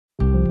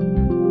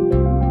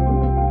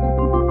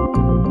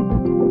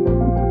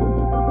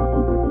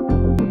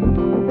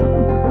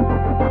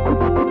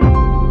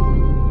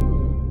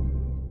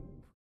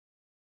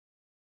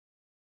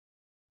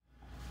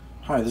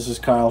Hi, this is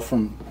Kyle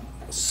from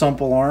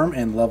Sump Alarm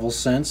and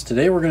LevelSense.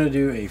 Today we're going to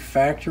do a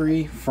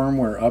factory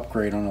firmware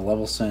upgrade on a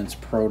LevelSense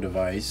Pro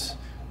device.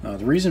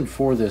 The reason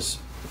for this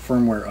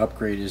firmware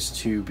upgrade is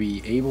to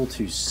be able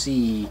to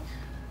see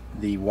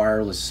the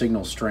wireless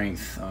signal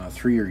strength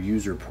through your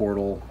user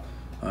portal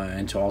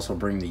and to also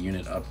bring the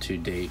unit up to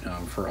date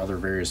for other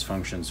various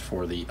functions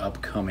for the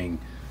upcoming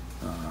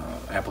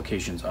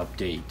applications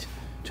update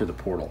to the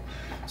portal.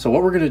 So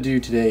what we're going to do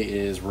today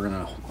is we're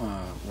going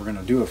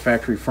to do a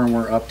factory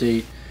firmware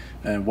update,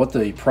 and what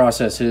the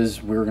process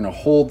is, we're going to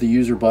hold the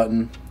user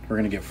button. We're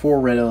going to get 4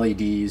 red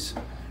LEDs.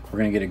 We're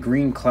going to get a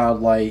green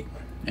cloud light,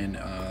 and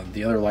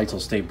the other lights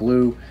will stay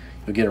blue.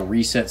 You'll get a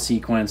reset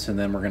sequence, and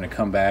then we're going to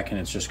come back and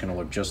it's just going to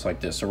look just like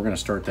this. So we're going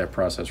to start that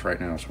process right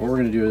now. So what we're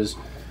going to do is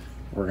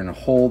we're going to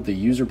hold the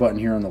user button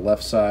here on the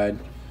left side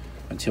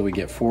until we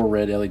get 4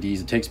 red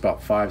LEDs. It takes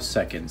about 5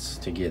 seconds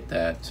to get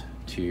that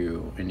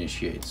to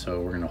initiate.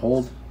 So we're going to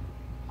hold.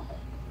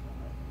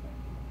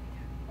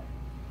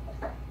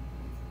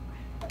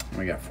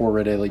 We got 4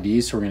 red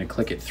LEDs, so we're going to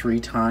click it 3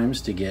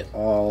 times to get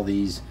all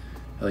these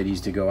LEDs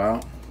to go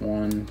out.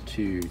 1,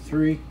 2,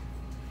 3.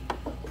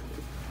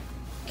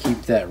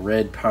 Keep that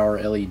red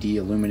power LED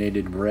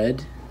illuminated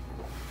red.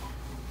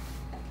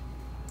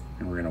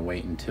 And we're going to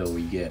wait until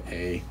we get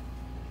a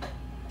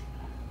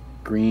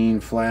green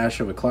flash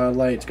of a cloud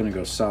light. It's going to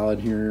go solid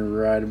here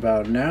right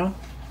about now.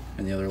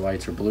 And the other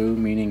lights are blue,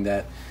 meaning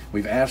that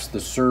we've asked the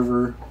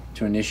server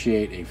to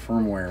initiate a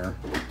firmware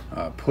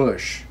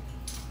push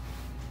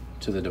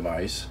to the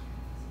device.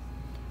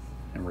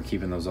 And we're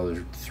keeping those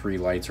other 3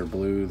 lights are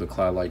blue, the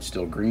cloud light's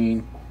still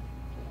green.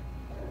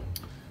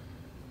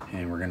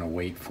 And we're going to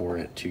wait for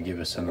it to give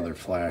us another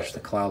flash. The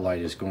cloud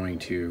light is going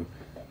to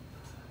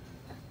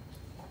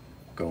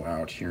go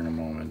out here in a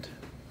moment.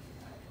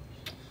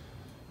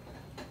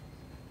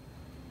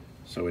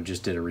 So it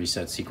just did a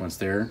reset sequence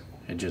there.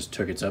 It just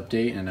took its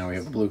update, and now we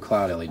have a blue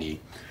cloud LED.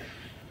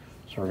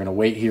 So we're going to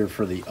wait here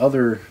for the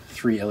other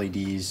 3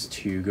 LEDs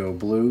to go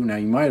blue. Now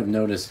you might have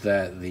noticed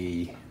that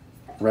the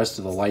rest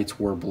of the lights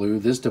were blue.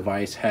 This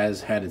device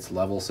has had its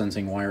level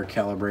sensing wire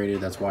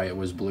calibrated. That's why it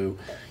was blue.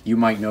 You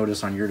might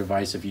notice on your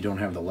device, if you don't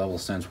have the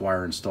LevelSense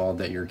wire installed,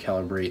 that your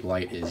calibrate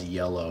light is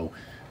yellow,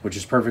 which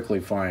is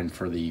perfectly fine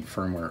for the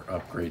firmware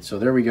upgrade. So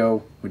there we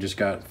go. We just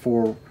got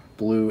 4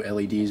 blue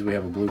LEDs. We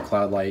have a blue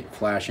cloud light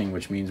flashing,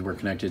 which means we're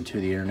connected to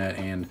the internet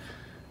and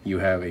you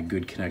have a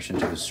good connection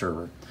to the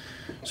server.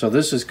 So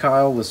this is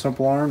Kyle with Sump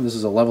Alarm. This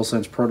is a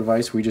LevelSense Pro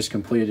device we just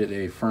completed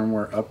a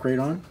firmware upgrade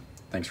on.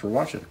 Thanks for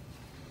watching.